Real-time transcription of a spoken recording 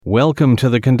Welcome to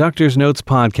the Conductor's Notes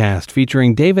podcast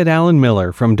featuring David Alan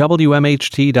Miller from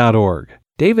WMHT.org.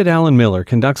 David Alan Miller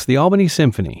conducts the Albany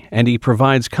Symphony, and he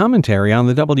provides commentary on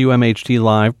the WMHT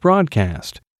Live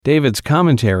broadcast. David's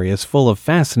commentary is full of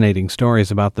fascinating stories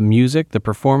about the music, the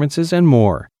performances, and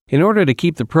more. In order to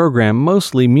keep the program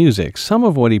mostly music, some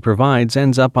of what he provides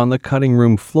ends up on the cutting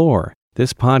room floor.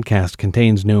 This podcast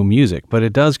contains no music, but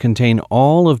it does contain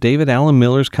all of David Alan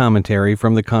Miller's commentary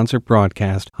from the concert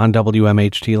broadcast on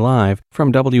WMHT Live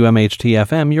from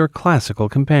WMHT-FM, your classical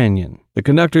companion. The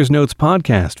Conductor's Notes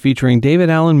podcast featuring David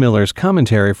Alan Miller's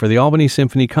commentary for the Albany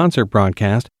Symphony concert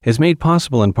broadcast is made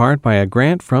possible in part by a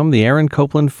grant from the Aaron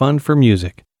Copland Fund for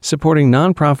Music, supporting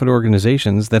nonprofit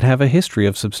organizations that have a history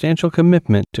of substantial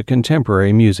commitment to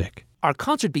contemporary music. Our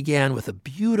concert began with a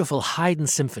beautiful Haydn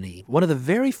symphony, one of the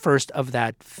very first of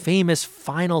that famous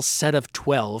final set of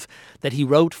 12 that he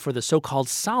wrote for the so-called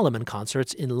Salomon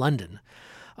concerts in London.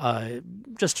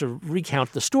 Just to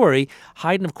recount the story,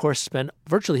 Haydn, of course, spent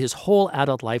virtually his whole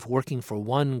adult life working for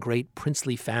one great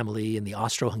princely family in the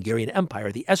Austro-Hungarian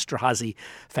Empire, the Esterházy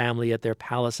family at their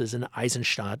palaces in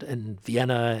Eisenstadt and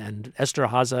Vienna and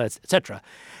Esterházy, etc.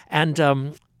 And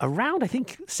around, I think,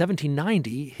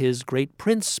 1790, his great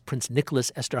prince, Prince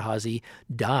Nicholas Esterházy,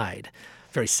 died.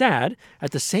 Very sad.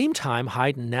 At the same time,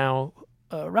 Haydn, now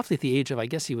roughly at the age of, I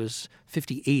guess he was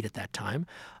 58 at that time,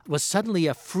 was suddenly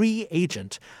a free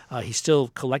agent. He still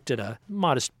collected a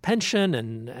modest pension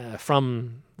and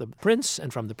from the prince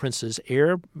and from the prince's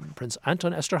heir, Prince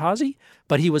Anton Esterházy,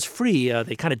 but he was free.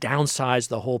 They kind of downsized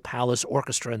the whole palace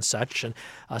orchestra and such, and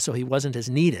so he wasn't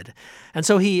as needed. And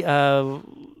so he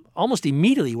almost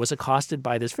immediately was accosted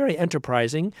by this very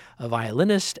enterprising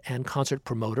violinist and concert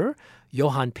promoter,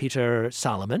 Johann Peter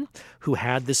Salomon, who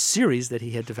had this series that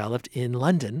he had developed in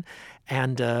London.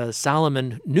 And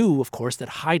Salomon knew, of course, that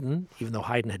Haydn, even though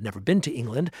Haydn had never been to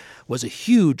England, was a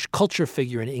huge culture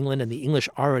figure in England, and the English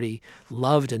already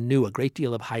loved and knew a great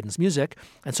deal of Haydn's music.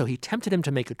 And so he tempted him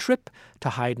to make a trip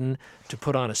to Haydn to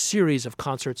put on a series of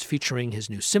concerts featuring his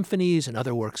new symphonies and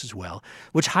other works as well,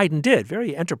 which Haydn did.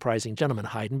 Very enterprising gentleman,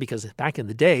 Haydn, because back in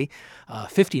the day,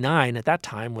 59 at that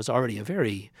time was already a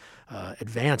very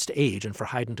advanced age, and for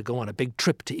Haydn to go on a big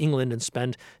trip to England and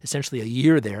spend essentially a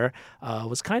year there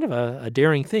was kind of a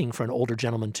daring thing for an older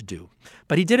gentleman to do.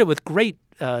 But he did it with great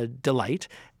delight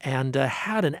and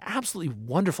had an absolutely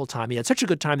wonderful time. He had such a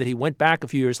good time that he went back a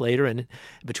few years later, and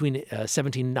between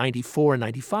 1794 and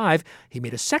 95, he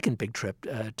made a second big trip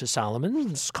to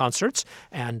Salomon's concerts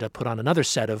and put on another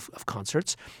set of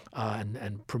concerts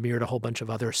and premiered a whole bunch of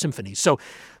other symphonies. So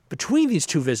between these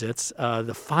two visits,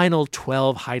 the final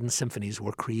 12 Haydn symphonies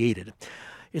were created.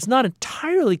 It's not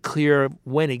entirely clear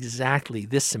when exactly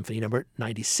this symphony, number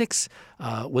 96,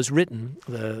 was written.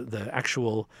 The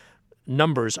actual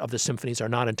numbers of the symphonies are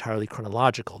not entirely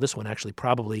chronological. This one actually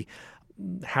probably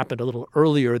happened a little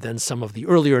earlier than some of the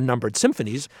earlier numbered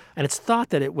symphonies, and it's thought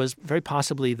that it was very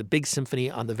possibly the big symphony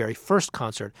on the very first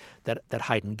concert that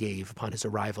Haydn gave upon his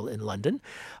arrival in London.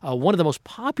 One of the most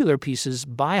popular pieces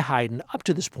by Haydn up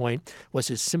to this point was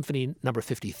his Symphony number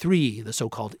 53, the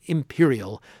so-called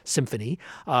Imperial Symphony,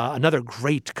 another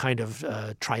great kind of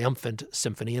triumphant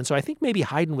symphony. And so I think maybe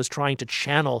Haydn was trying to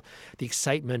channel the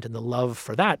excitement and the love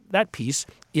for that piece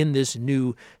in this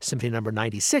new Symphony number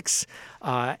 96.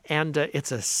 And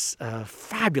it's a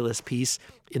fabulous piece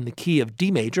in the key of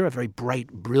D major, a very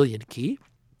bright, brilliant key.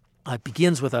 It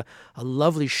begins with a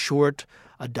lovely short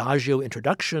adagio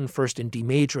introduction, first in D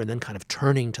major and then kind of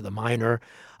turning to the minor,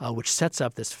 which sets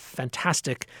up this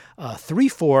fantastic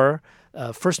 3/4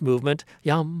 first movement,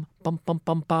 yum, bum, bum,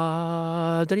 bum,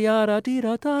 ba, da, da, da,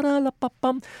 da, da, da, ba,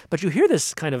 bum. But you hear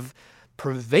this kind of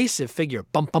pervasive figure,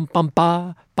 bum, bum, bum,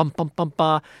 ba, bum, bum, bum,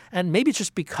 ba. And maybe it's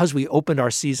just because we opened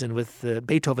our season with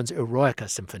Beethoven's Eroica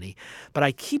Symphony. But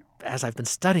I keep, as I've been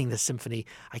studying this symphony,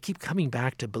 I keep coming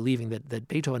back to believing that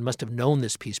Beethoven must have known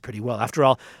this piece pretty well. After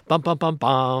all, bum, bum, bum,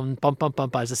 bum, bum, bum, bum,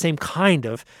 bum is the same kind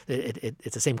of,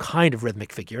 it's the same kind of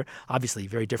rhythmic figure. Obviously,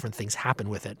 very different things happen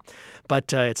with it.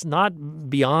 But it's not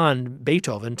beyond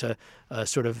Beethoven to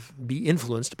sort of be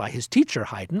influenced by his teacher,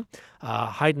 Haydn.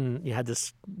 Haydn had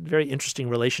this very interesting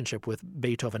relationship with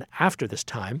Beethoven after this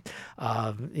time.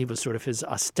 He was sort of his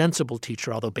ostensible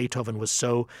teacher, although Beethoven was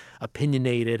so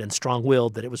opinionated and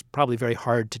strong-willed that it was probably very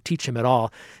hard to teach him at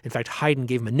all. In fact, Haydn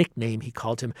gave him a nickname. He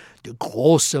called him the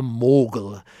große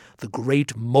Mogel, the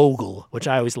great mogul, which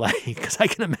I always like because I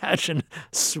can imagine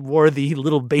swarthy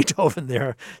little Beethoven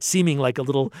there seeming like a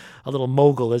little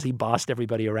mogul as he bossed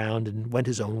everybody around and went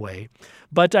his own way.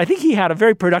 But I think he had a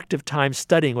very productive time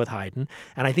studying with Haydn,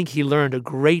 and I think he learned a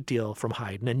great deal from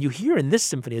Haydn. And you hear in this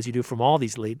symphony, as you do from all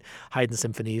these late Haydn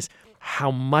symphonies,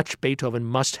 how much Beethoven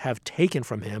must have taken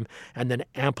from him and then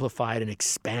amplified and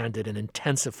expanded and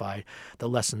intensified the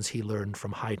lessons he learned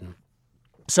from Haydn.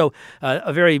 So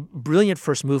a very brilliant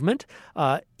first movement.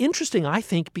 Interesting, I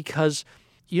think, because,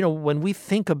 when we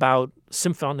think about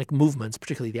symphonic movements,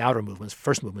 particularly the outer movements,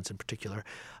 first movements in particular,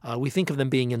 we think of them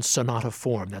being in sonata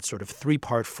form, that sort of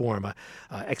three-part form,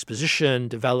 exposition,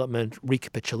 development,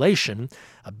 recapitulation,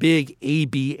 a big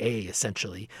ABA,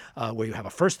 essentially, where you have a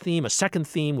first theme, a second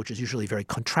theme, which is usually very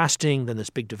contrasting, then this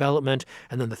big development,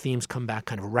 and then the themes come back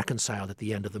kind of reconciled at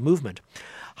the end of the movement.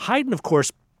 Haydn, of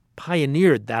course,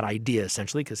 pioneered that idea,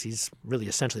 essentially, because he's really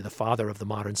essentially the father of the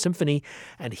modern symphony,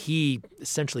 and he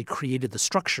essentially created the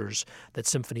structures that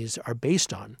symphonies are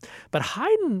based on. But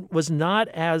Haydn was not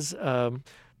as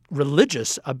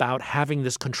religious about having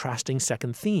this contrasting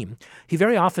second theme. He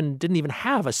very often didn't even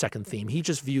have a second theme. He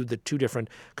just viewed the two different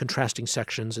contrasting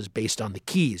sections as based on the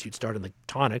keys. You'd start in the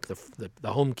tonic, the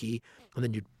home key, and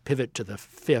then you'd pivot to the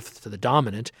fifth, to the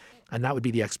dominant, and that would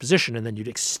be the exposition, and then you'd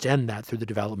extend that through the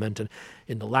development, and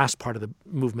in the last part of the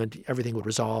movement, everything would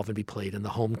resolve and be played in the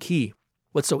home key.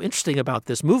 What's so interesting about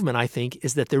this movement, I think,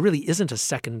 is that there really isn't a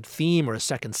second theme or a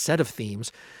second set of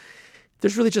themes.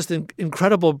 There's really just an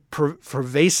incredible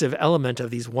pervasive element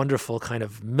of these wonderful kind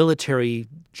of military,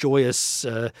 joyous,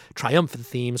 triumphant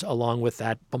themes, along with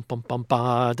that bum bum bum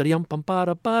ba da yum bum ba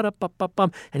da ba da ba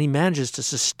bum, and he manages to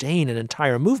sustain an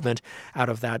entire movement out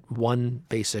of that one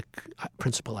basic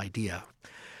principal idea.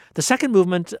 The second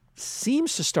movement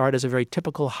seems to start as a very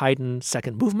typical Haydn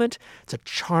second movement. It's a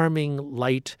charming,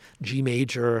 light G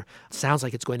major. It sounds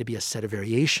like it's going to be a set of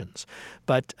variations.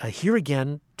 But here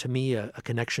again, to me, a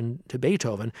connection to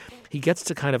Beethoven. He gets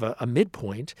to kind of a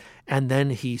midpoint, and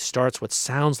then he starts what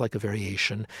sounds like a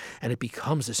variation, and it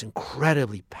becomes this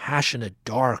incredibly passionate,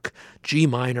 dark G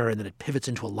minor, and then it pivots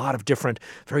into a lot of different,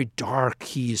 very dark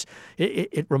keys.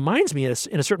 It reminds me in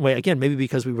a certain way, again, maybe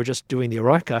because we were just doing the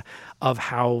Eroica, of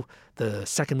how the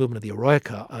second movement of the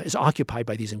Eroica is occupied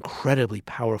by these incredibly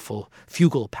powerful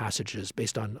fugal passages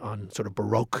based on sort of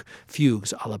Baroque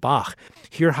fugues a la Bach.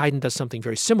 Here Haydn does something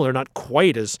very similar, not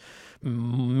quite as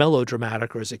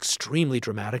melodramatic or as extremely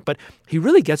dramatic, but he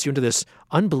really gets you into this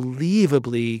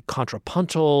unbelievably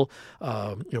contrapuntal,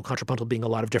 contrapuntal being a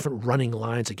lot of different running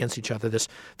lines against each other, this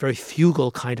very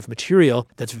fugal kind of material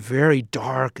that's very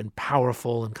dark and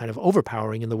powerful and kind of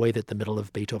overpowering in the way that the middle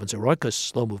of Beethoven's Eroica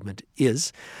slow movement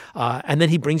is. And then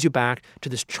he brings you back to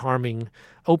this charming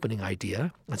opening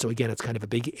idea. And so again, it's kind of a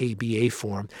big ABA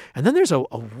form. And then there's a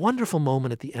wonderful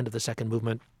moment at the end of the second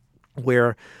movement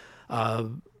where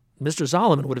Mr.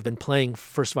 Salomon would have been playing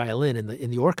first violin in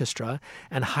the orchestra,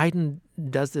 and Haydn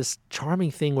does this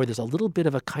charming thing where there's a little bit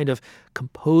of a kind of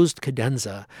composed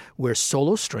cadenza where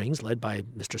solo strings led by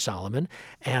Mr. Salomon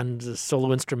and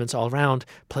solo instruments all around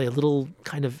play a little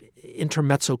kind of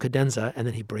intermezzo cadenza, and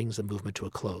then he brings the movement to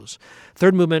a close.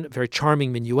 Third movement, a very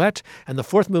charming minuet, and the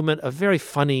fourth movement, a very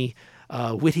funny,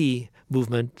 witty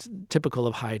movement, typical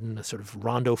of Haydn, a sort of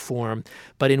rondo form,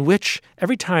 but in which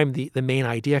every time the main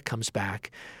idea comes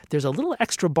back, there's a little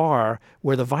extra bar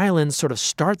where the violins sort of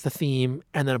start the theme,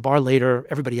 and then a bar later,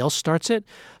 everybody else starts it.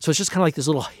 So it's just kind of like this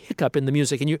little hiccup in the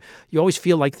music, and you always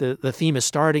feel like the theme is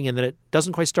starting, and then it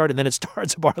doesn't quite start, and then it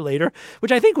starts a bar later,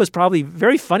 which I think was probably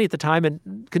very funny at the time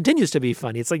and continues to be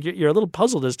funny. It's like you're a little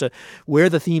puzzled as to where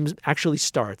the theme actually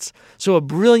starts. So a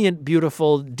brilliant,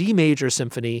 beautiful D major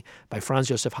symphony by Franz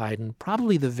Joseph Haydn,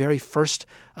 probably the very first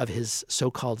of his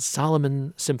so-called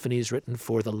Salomon symphonies written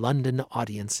for the London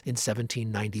audience in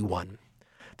 1791.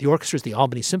 The orchestra is the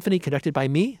Albany Symphony, conducted by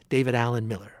me, David Allen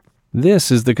Miller.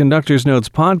 This is the Conductor's Notes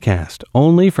podcast,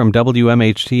 only from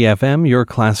WMHT-FM, your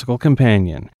classical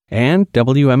companion, and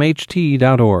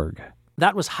WMHT.org.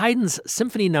 That was Haydn's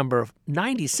Symphony number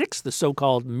 96, the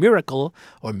so-called Miracle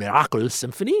or Miracle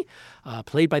Symphony,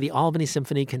 played by the Albany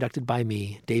Symphony, conducted by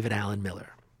me, David Allen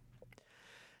Miller.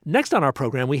 Next on our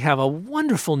program, we have a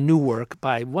wonderful new work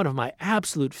by one of my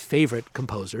absolute favorite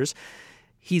composers.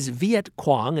 He's Viet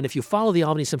Quang, and if you follow the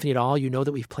Albany Symphony at all, you know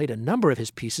that we've played a number of his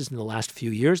pieces in the last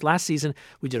few years. Last season,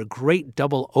 we did a great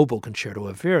double oboe concerto,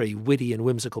 a very witty and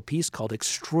whimsical piece called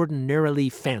Extraordinarily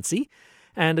Fancy.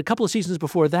 And a couple of seasons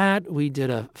before that, we did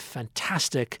a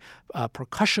fantastic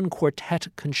percussion quartet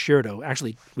concerto.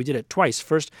 Actually, we did it twice.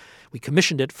 First, we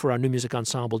commissioned it for our new music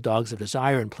ensemble, Dogs of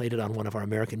Desire, and played it on one of our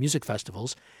American music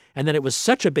festivals. And then it was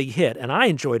such a big hit, and I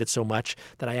enjoyed it so much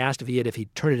that I asked Viet if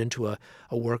he'd turn it into a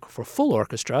work for full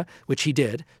orchestra, which he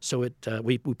did. So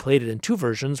we played it in two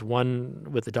versions, one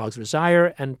with the Dogs of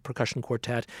Desire and percussion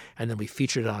quartet, and then we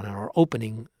featured it on our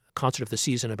opening concert of the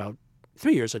season about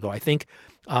 3 years ago, I think,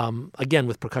 again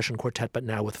with percussion quartet, but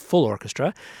now with full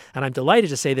orchestra. And I'm delighted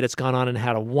to say that it's gone on and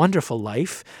had a wonderful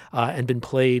life and been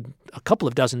played a couple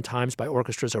of dozen times by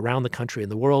orchestras around the country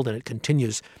and the world, and it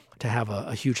continues to have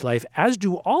a huge life, as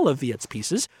do all of Viet's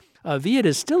pieces. Viet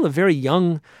is still a very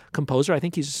young composer. I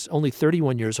think he's only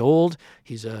 31 years old.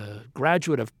 He's a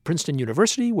graduate of Princeton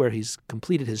University, where he's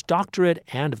completed his doctorate,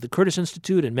 and of the Curtis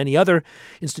Institute and many other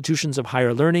institutions of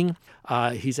higher learning.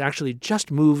 He's actually just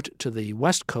moved to the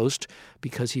West Coast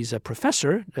because he's a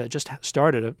professor, just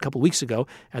started a couple weeks ago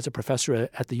as a professor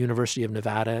at the University of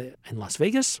Nevada in Las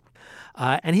Vegas.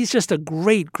 And he's just a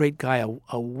great, great guy,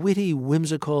 a witty,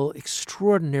 whimsical,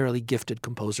 extraordinarily gifted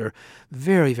composer,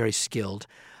 very, very skilled.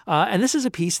 And this is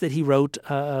a piece that he wrote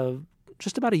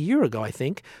just about a year ago, I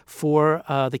think, for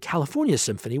the California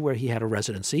Symphony, where he had a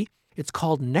residency. It's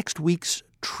called Next Week's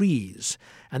Trees,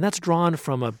 and that's drawn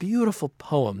from a beautiful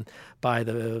poem by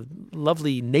the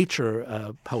lovely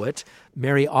nature poet,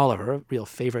 Mary Oliver, a real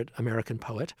favorite American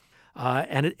poet.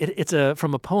 And it's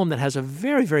from a poem that has a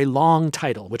very, very long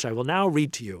title, which I will now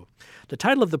read to you. The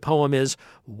title of the poem is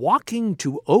Walking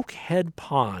to Oak Head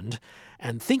Pond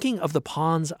and Thinking of the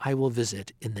Ponds I Will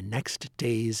Visit in the Next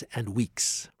Days and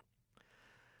Weeks.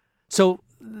 So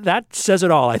that says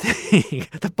it all, I think.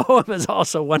 The poem is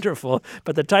also wonderful,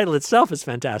 but the title itself is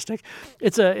fantastic.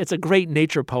 It's a great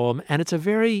nature poem, and it's a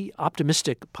very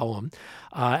optimistic poem.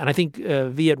 And I think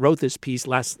Viet wrote this piece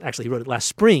he wrote it last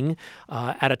spring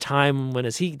at a time when,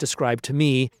 as he described to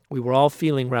me, we were all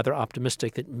feeling rather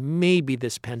optimistic that maybe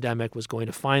this pandemic was going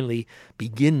to finally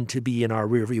begin to be in our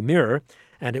rearview mirror.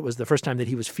 And it was the first time that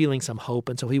he was feeling some hope.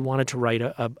 And so he wanted to write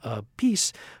a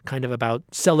piece kind of about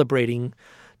celebrating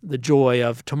the joy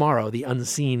of tomorrow, the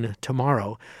unseen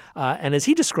tomorrow. And as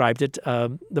he described it,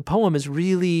 the poem is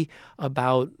really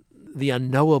about the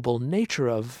unknowable nature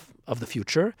of the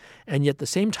future, and yet at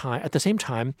the same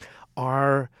time,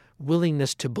 our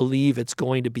willingness to believe it's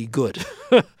going to be good,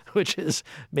 which is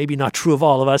maybe not true of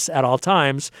all of us at all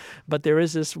times, but there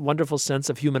is this wonderful sense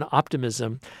of human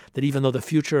optimism that even though the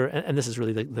future, and this is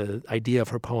really the idea of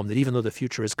her poem, that even though the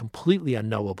future is completely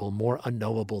unknowable, more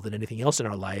unknowable than anything else in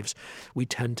our lives, we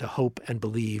tend to hope and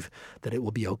believe that it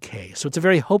will be okay. So it's a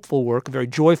very hopeful work, a very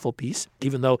joyful piece,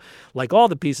 even though, like all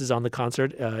the pieces on the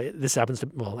concert, this happens to,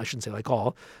 well, I shouldn't say like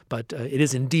all, but it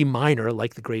is in D minor,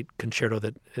 like the great concerto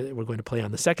that we're going to play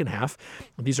on the second half.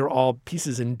 These are all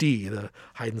pieces in D, the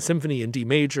Haydn Symphony in D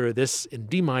major, this in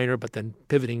D minor, but then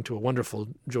pivoting to a wonderful,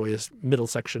 joyous middle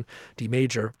section, D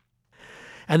major.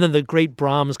 And then the great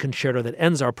Brahms concerto that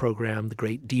ends our program, the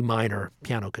great D minor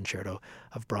piano concerto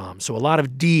of Brahms. So a lot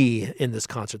of D in this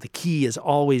concert. The key is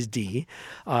always D.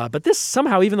 But this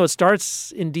somehow, even though it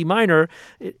starts in D minor,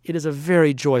 it is a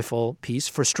very joyful piece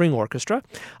for string orchestra.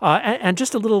 And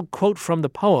just a little quote from the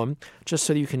poem, just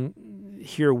so that you can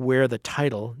hear where the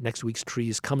title, Next Week's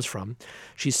Trees, comes from.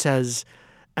 She says,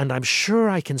 "And I'm sure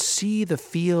I can see the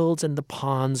fields and the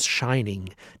ponds shining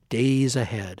days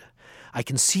ahead. I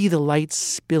can see the lights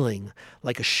spilling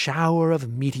like a shower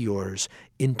of meteors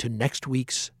into next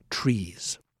week's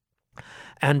trees."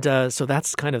 And so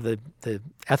that's kind of the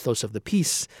ethos of the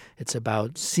piece. It's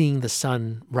about seeing the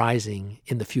sun rising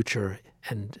in the future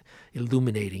and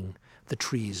illuminating the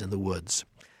trees and the woods.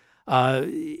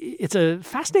 It's a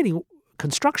fascinating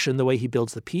construction, the way he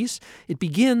builds the piece. It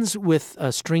begins with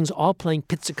strings all playing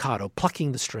pizzicato,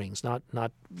 plucking the strings, not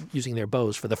using their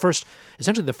bows for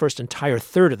essentially the first entire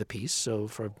third of the piece. So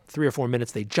for 3 or 4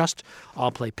 minutes, they just all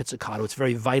play pizzicato. It's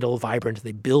very vital, vibrant.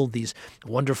 They build these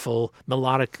wonderful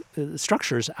melodic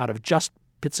structures out of just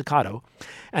pizzicato.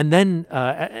 And then,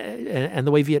 and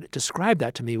the way Viet described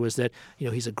that to me was that,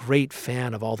 he's a great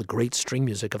fan of all the great string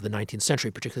music of the 19th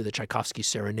century, particularly the Tchaikovsky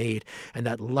Serenade and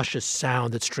that luscious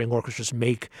sound that string orchestras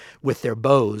make with their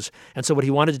bows. And so what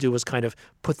he wanted to do was kind of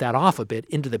put that off a bit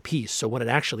into the piece. So when it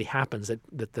actually happens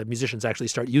that the musicians actually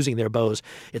start using their bows,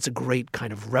 it's a great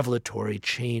kind of revelatory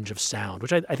change of sound,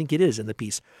 which I think it is in the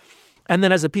piece. And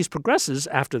then as the piece progresses,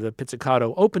 after the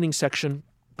pizzicato opening section,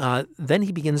 Then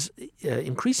he begins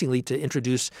increasingly to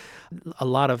introduce a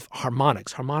lot of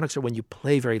harmonics. Harmonics are when you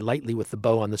play very lightly with the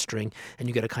bow on the string and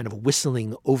you get a kind of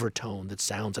whistling overtone that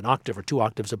sounds an octave or 2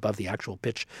 octaves above the actual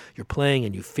pitch you're playing,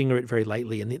 and you finger it very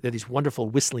lightly. And there are these wonderful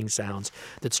whistling sounds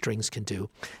that strings can do.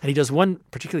 And he does one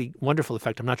particularly wonderful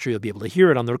effect. I'm not sure you'll be able to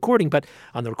hear it on the recording, but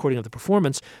on the recording of the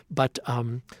performance, but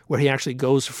where he actually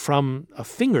goes from a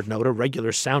fingered note, a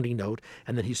regular sounding note,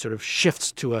 and then he sort of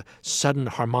shifts to a sudden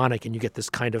harmonic, and you get this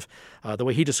kind of, the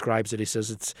way he describes it, he says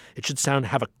it should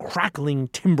have a crackling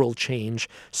timbral change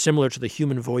similar to the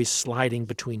human voice sliding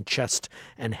between chest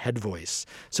and head voice.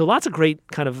 So lots of great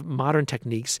kind of modern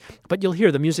techniques, but you'll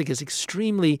hear the music is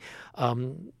extremely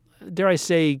dare I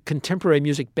say, contemporary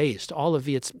music based. All of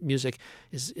Viet's music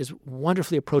is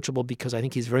wonderfully approachable because I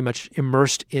think he's very much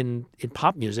immersed in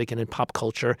pop music and in pop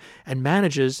culture, and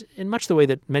manages, in much the way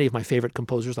that many of my favorite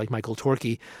composers like Michael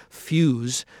Torke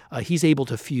fuse, he's able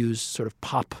to fuse sort of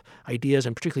pop ideas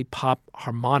and particularly pop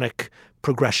harmonic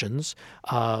progressions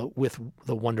with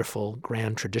the wonderful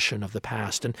grand tradition of the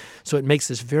past. And so it makes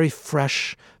this very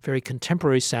fresh, very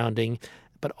contemporary sounding,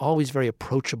 but always very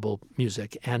approachable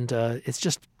music. And it's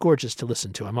just gorgeous to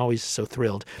listen to. I'm always so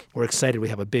thrilled. We're excited. We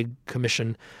have a big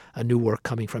commission, a new work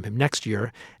coming from him next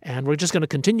year. And we're just going to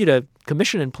continue to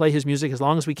commission and play his music as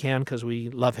long as we can because we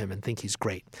love him and think he's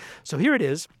great. So here it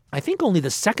is. I think only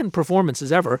the second performance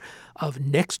as ever of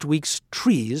next week's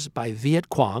Trees by Viet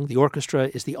Quang. The orchestra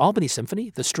is the Albany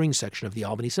Symphony, the string section of the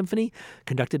Albany Symphony,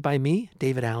 conducted by me,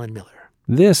 David Allen Miller.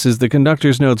 This is the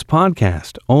Conductor's Notes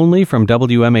podcast, only from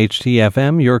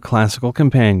WMHT-FM, your classical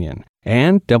companion,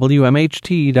 and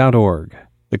WMHT.org.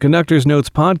 The Conductor's Notes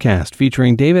podcast,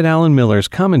 featuring David Allen Miller's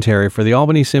commentary for the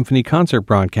Albany Symphony concert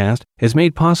broadcast, is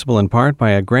made possible in part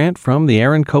by a grant from the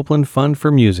Aaron Copland Fund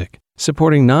for Music,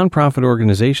 supporting nonprofit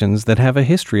organizations that have a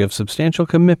history of substantial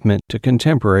commitment to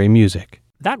contemporary music.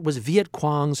 That was Viet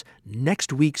Quang's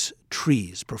Next Week's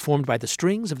Trees, performed by the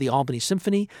strings of the Albany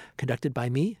Symphony, conducted by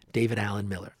me, David Allen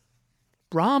Miller.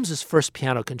 Brahms's First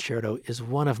Piano Concerto is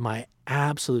one of my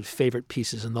absolute favorite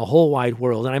pieces in the whole wide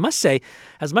world. And I must say,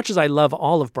 as much as I love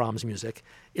all of Brahms' music,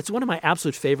 it's one of my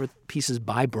absolute favorite pieces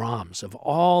by Brahms. Of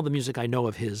all the music I know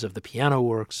of his, of the piano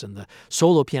works and the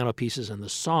solo piano pieces and the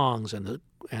songs and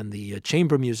the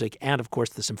chamber music and, of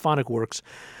course, the symphonic works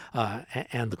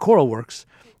and the choral works,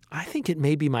 I think it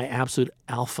may be my absolute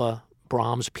alpha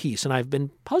Brahms piece. And I've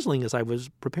been puzzling as I was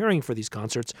preparing for these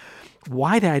concerts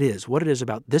why that is, what it is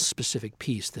about this specific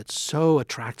piece that so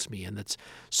attracts me and that's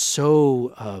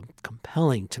so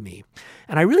compelling to me.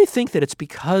 And I really think that it's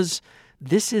because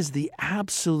this is the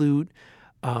absolute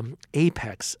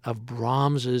apex of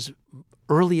Brahms's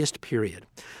earliest period.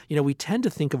 You know, we tend to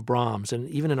think of Brahms, and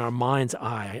even in our mind's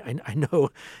eye, I know,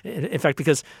 in fact,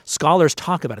 because scholars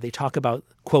talk about it, they talk about,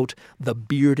 quote, the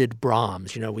bearded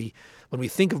Brahms. You know, when we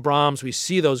think of Brahms, we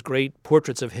see those great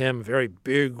portraits of him, very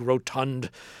big, rotund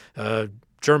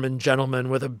German gentleman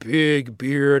with a big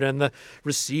beard and the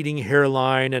receding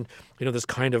hairline and, you know, this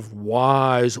kind of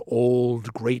wise,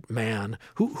 old, great man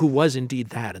who was indeed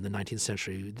that in the 19th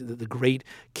century, the great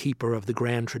keeper of the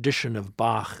grand tradition of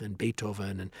Bach and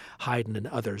Beethoven and Haydn and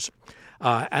others,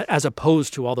 as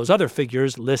opposed to all those other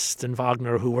figures, Liszt and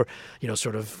Wagner, who were, you know,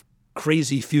 sort of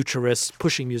crazy futurists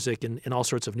pushing music in all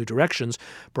sorts of new directions.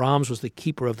 Brahms was the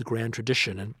keeper of the grand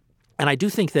tradition. And I do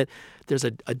think that there's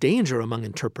a danger among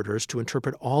interpreters to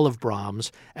interpret all of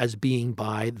Brahms as being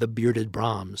by the bearded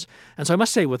Brahms. And so I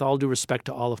must say, with all due respect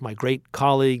to all of my great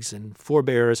colleagues and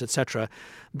forebears, etc.,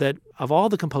 that of all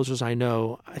the composers I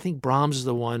know, I think Brahms is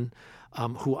the one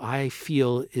who I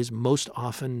feel is most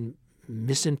often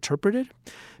misinterpreted,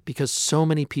 because so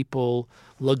many people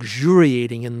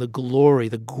luxuriating in the glory,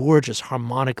 the gorgeous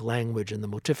harmonic language and the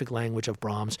motivic language of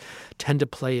Brahms tend to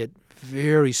play it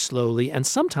very slowly and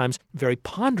sometimes very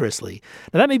ponderously.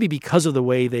 Now, that may be because of the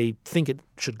way they think it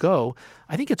should go.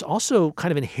 I think it's also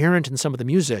kind of inherent in some of the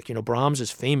music. You know, Brahms is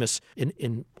famous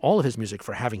in all of his music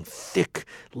for having thick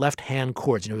left-hand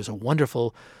chords. You know, he was a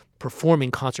wonderful performing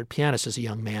concert pianist as a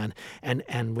young man,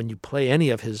 and when you play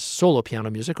any of his solo piano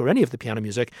music or any of the piano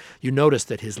music, you notice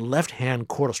that his left-hand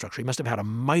chordal structure, he must have had a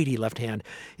mighty left hand,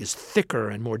 is thicker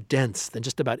and more dense than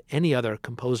just about any other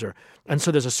composer. And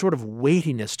so there's a sort of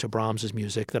weightiness to Brahms's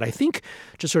music that I think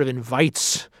just sort of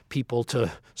invites people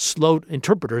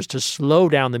interpreters to slow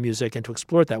down the music and to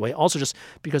explore it that way. Also just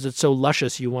because it's so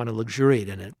luscious, you want to luxuriate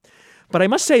in it. But I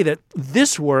must say that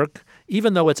this work,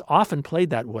 even though it's often played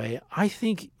that way, I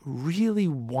think really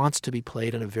wants to be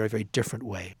played in a very, very different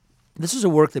way. This is a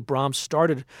work that Brahms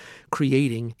started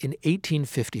creating in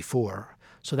 1854.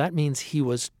 So that means he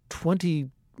was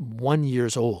 21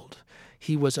 years old.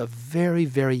 he was a very,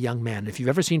 very young man. If you've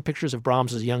ever seen pictures of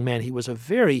Brahms as a young man, he was a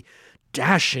very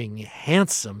dashing,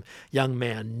 handsome young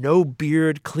man. No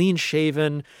beard,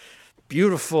 clean-shaven,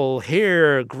 beautiful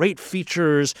hair, great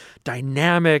features,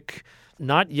 dynamic,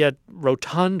 not yet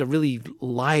rotund, a really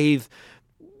lithe,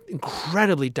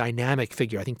 incredibly dynamic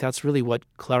figure. I think that's really what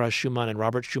Clara Schumann and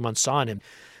Robert Schumann saw in him.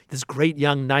 This great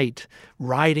young knight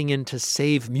riding in to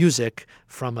save music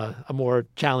from a more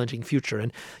challenging future.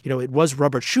 And, it was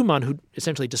Robert Schumann who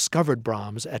essentially discovered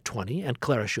Brahms at 20 and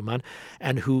Clara Schumann,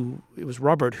 and it was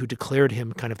Robert who declared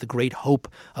him kind of the great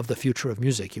hope of the future of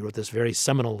music. He wrote this very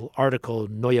seminal article,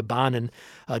 Neue Bahnen,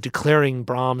 declaring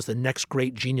Brahms the next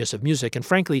great genius of music. And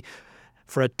frankly,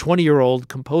 for a 20-year-old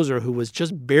composer who was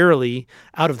just barely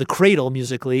out of the cradle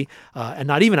musically, and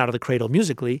not even out of the cradle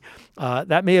musically,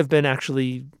 that may have been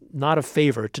actually not a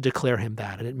favor to declare him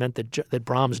that. And it meant that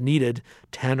Brahms needed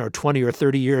 10 or 20 or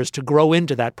 30 years to grow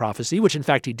into that prophecy, which in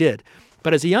fact he did.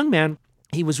 But as a young man,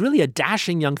 he was really a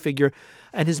dashing young figure,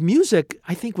 and his music,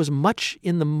 I think, was much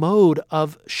in the mode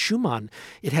of Schumann.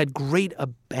 It had great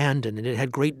abandon, and it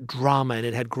had great drama, and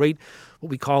it had great, what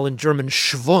we call in German,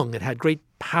 Schwung. It had great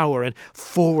power and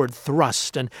forward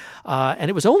thrust, and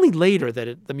it was only later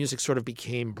that the music sort of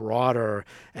became broader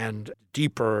and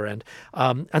deeper, and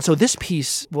so this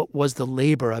piece was the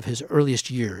labor of his earliest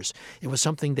years. It was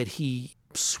something that he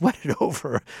sweated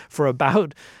over for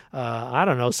about,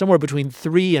 somewhere between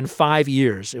 3 and 5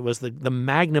 years. It was the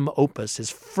magnum opus, his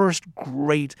first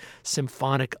great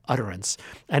symphonic utterance,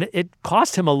 and it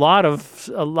cost him a lot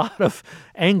of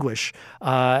anguish.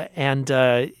 And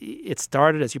it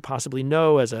started, as you possibly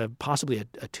know, as possibly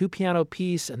a 2-piano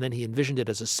piece, and then he envisioned it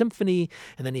as a symphony,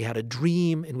 and then he had a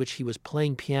dream in which he was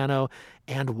playing piano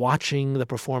and watching the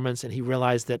performance, and he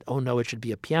realized that, oh no, it should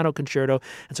be a piano concerto.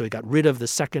 And so he got rid of the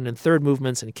second and third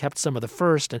movements and kept some of the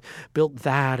first and built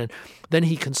that. And then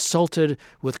he consulted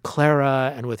with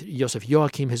Clara and with Joseph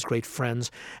Joachim, his great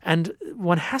friends. And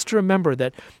one has to remember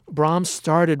that Brahms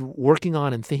started working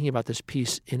on and thinking about this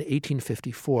piece in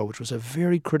 1854, which was a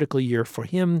very critical year for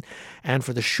him and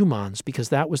for the Schumanns, because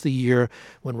that was the year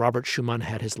when Robert Schumann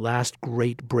had his last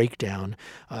great breakdown,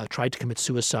 tried to commit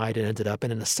suicide and ended up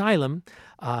in an asylum,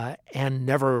 and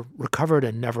never recovered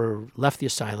and never left the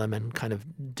asylum, and kind of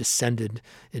descended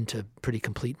into pretty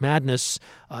complete madness,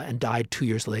 and died 2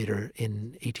 years later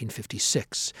in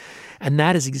 1856. And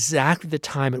that is exactly the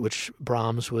time at which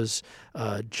Brahms was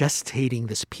gestating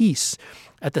this piece.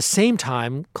 At the same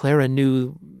time, Clara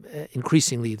knew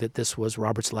increasingly that this was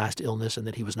Robert's last illness and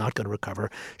that he was not going to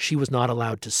recover. She was not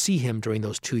allowed to see him during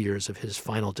those 2 years of his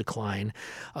final decline.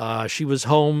 She was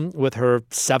home with her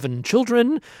 7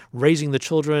 children, raising the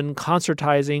children,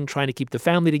 concertizing, trying to keep the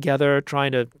family together,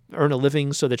 trying to earn a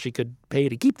living so that she could pay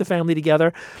to keep the family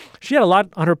together. She had a lot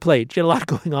on her plate. She had a lot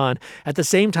going on. At the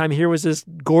same time, here was this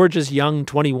gorgeous young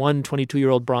 21,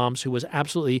 22-year-old Brahms who was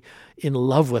absolutely in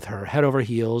love with her, head over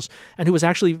heels, and who was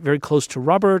actually very close to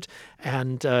Robert.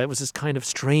 And it was this kind of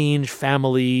strange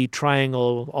family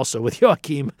triangle, also with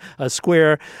Joachim, a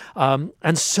square.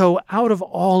 And so out of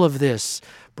all of this,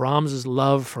 Brahms's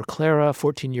love for Clara,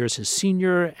 14 years his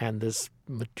senior, and this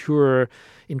mature,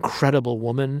 incredible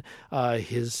woman,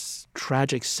 his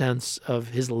tragic sense of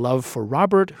his love for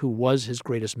Robert, who was his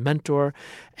greatest mentor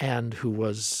and who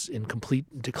was in complete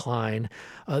decline.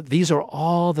 These are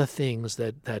all the things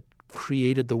that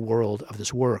created the world of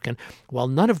this work. And while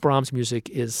none of Brahms' music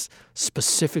is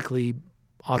specifically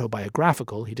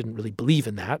autobiographical, he didn't really believe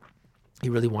in that. He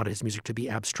really wanted his music to be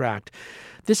abstract.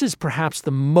 This is perhaps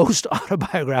the most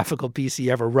autobiographical piece he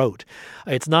ever wrote.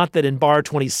 It's not that in bar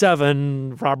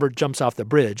 27, Robert jumps off the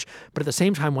bridge, but at the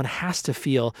same time, one has to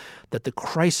feel that the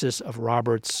crisis of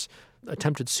Robert's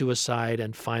attempted suicide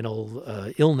and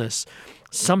final illness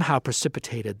somehow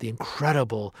precipitated the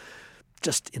incredible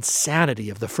just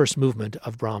insanity of the first movement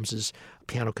of Brahms's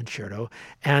piano concerto.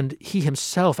 And he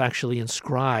himself actually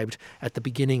inscribed at the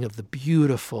beginning of the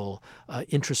beautiful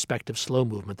introspective slow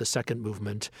movement, the second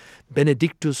movement,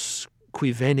 Benedictus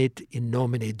qui venit in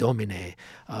nomine Domine,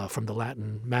 from the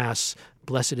Latin Mass,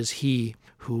 blessed is he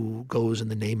who goes in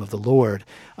the name of the Lord,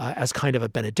 as kind of a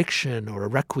benediction or a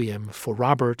requiem for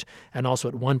Robert. And also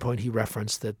at one point he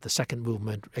referenced that the second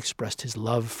movement expressed his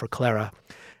love for Clara.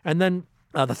 And then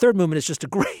the third movement is just a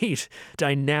great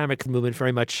dynamic movement,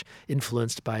 very much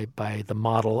influenced by the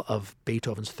model of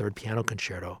Beethoven's third piano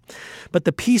concerto. But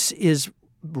the piece is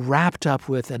wrapped up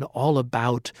with and all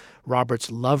about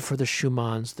Robert's love for the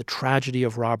Schumanns, the tragedy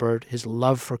of Robert, his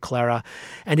love for Clara,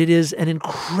 and it is an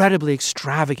incredibly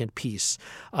extravagant piece.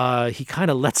 He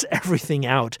kind of lets everything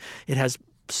out. It has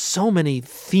so many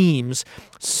themes,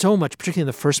 so much, particularly in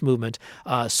the first movement,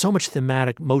 so much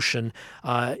thematic motion.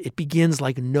 It begins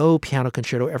like no piano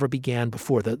concerto ever began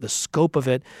before. The scope of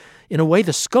it, in a way,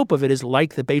 the scope of it is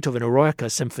like the Beethoven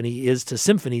Eroica symphony is to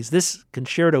symphonies. This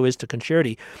concerto is to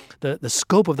concerti. The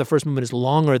scope of the first movement is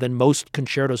longer than most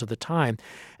concertos of the time.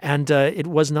 And it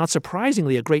was not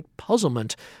surprisingly a great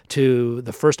puzzlement to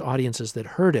the first audiences that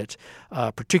heard it,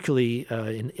 particularly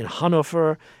in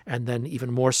Hanover, and then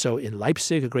even more so in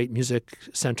Leipzig, a great music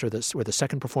center where the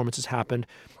second performances happened.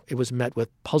 It was met with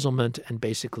puzzlement and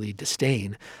basically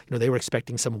disdain. They were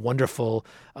expecting some wonderful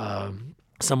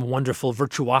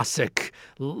virtuosic,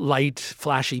 light,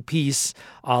 flashy piece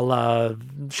a la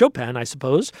Chopin, I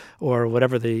suppose, or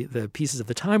whatever the pieces of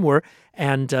the time were.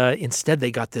 And instead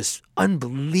they got this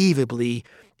unbelievably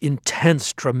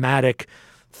intense, dramatic,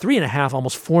 3.5,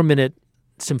 almost 4-minute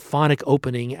symphonic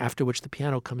opening, after which the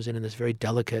piano comes in this very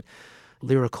delicate,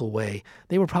 lyrical way.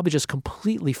 They were probably just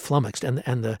completely flummoxed,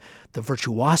 and the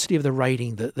virtuosity of the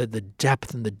writing, the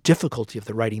depth and the difficulty of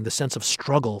the writing, the sense of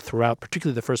struggle throughout,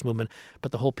 particularly the first movement,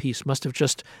 but the whole piece must have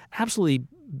just absolutely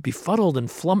befuddled and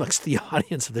flummoxed the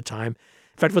audience of the time.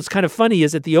 In fact, what's kind of funny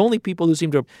is that the only people who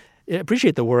seemed to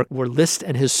appreciate the work were Liszt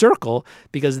and his circle,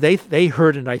 because they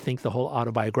heard it, I think, the whole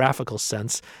autobiographical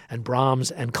sense, and Brahms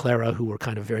and Clara, who were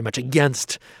kind of very much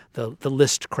against the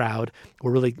Liszt crowd, were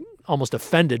really almost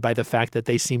offended by the fact that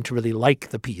they seemed to really like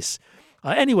the piece.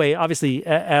 Anyway, obviously,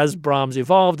 as Brahms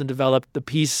evolved and developed the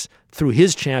piece through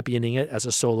his championing it as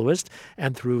a soloist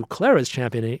and through Clara's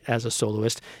championing it as a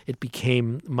soloist, it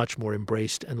became much more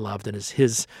embraced and loved. And as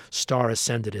his star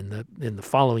ascended in the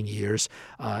following years,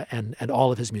 and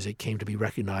all of his music came to be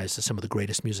recognized as some of the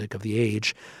greatest music of the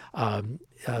age,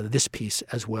 this piece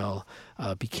as well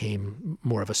became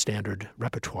more of a standard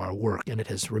repertoire work, and it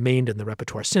has remained in the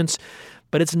repertoire since.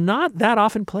 But it's not that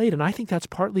often played, and I think that's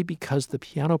partly because the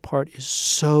piano part is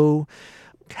so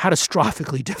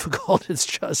catastrophically difficult.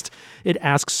 It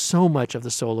asks so much of the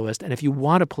soloist, and if you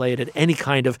want to play it at any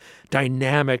kind of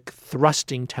dynamic,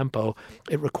 thrusting tempo,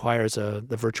 it requires the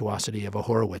virtuosity of a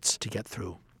Horowitz to get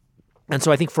through. And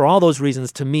so I think for all those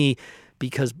reasons, to me,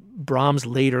 because Brahms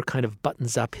later kind of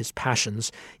buttons up his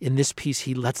passions, in this piece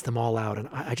he lets them all out, and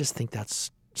I just think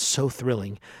that's so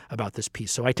thrilling about this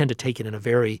piece. So I tend to take it in a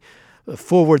very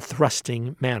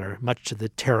forward-thrusting manner, much to the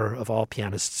terror of all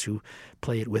pianists who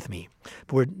play it with me.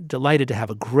 But we're delighted to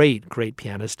have a great, great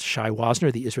pianist, Shai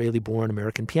Wozner, the Israeli-born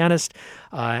American pianist,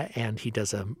 and he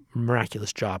does a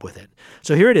miraculous job with it.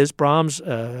 So here it is, Brahms'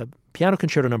 Piano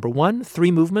Concerto No. 1,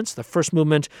 3 movements. The first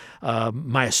movement,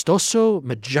 maestoso,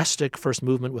 majestic first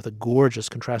movement with a gorgeous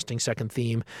contrasting second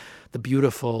theme. The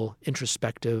beautiful,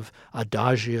 introspective,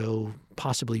 adagio,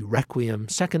 possibly requiem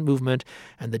second movement,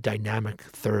 and the dynamic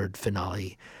third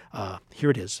finale.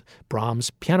 Here it is, Brahms'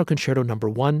 Piano Concerto No.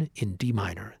 1 in D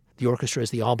minor. The orchestra is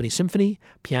the Albany Symphony,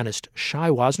 pianist Shai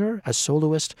Wozner as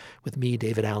soloist, with me,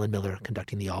 David Alan Miller,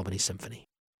 conducting the Albany Symphony.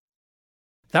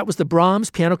 That was the Brahms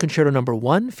Piano Concerto No.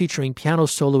 1, featuring piano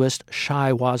soloist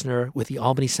Shai Wozner with the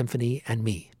Albany Symphony, and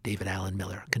me, David Alan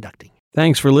Miller, conducting.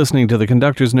 Thanks for listening to the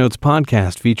Conductor's Notes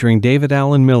podcast featuring David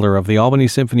Alan Miller of the Albany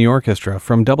Symphony Orchestra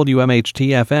from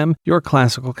WMHT-FM, your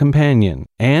classical companion,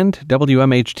 and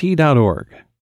WMHT.org.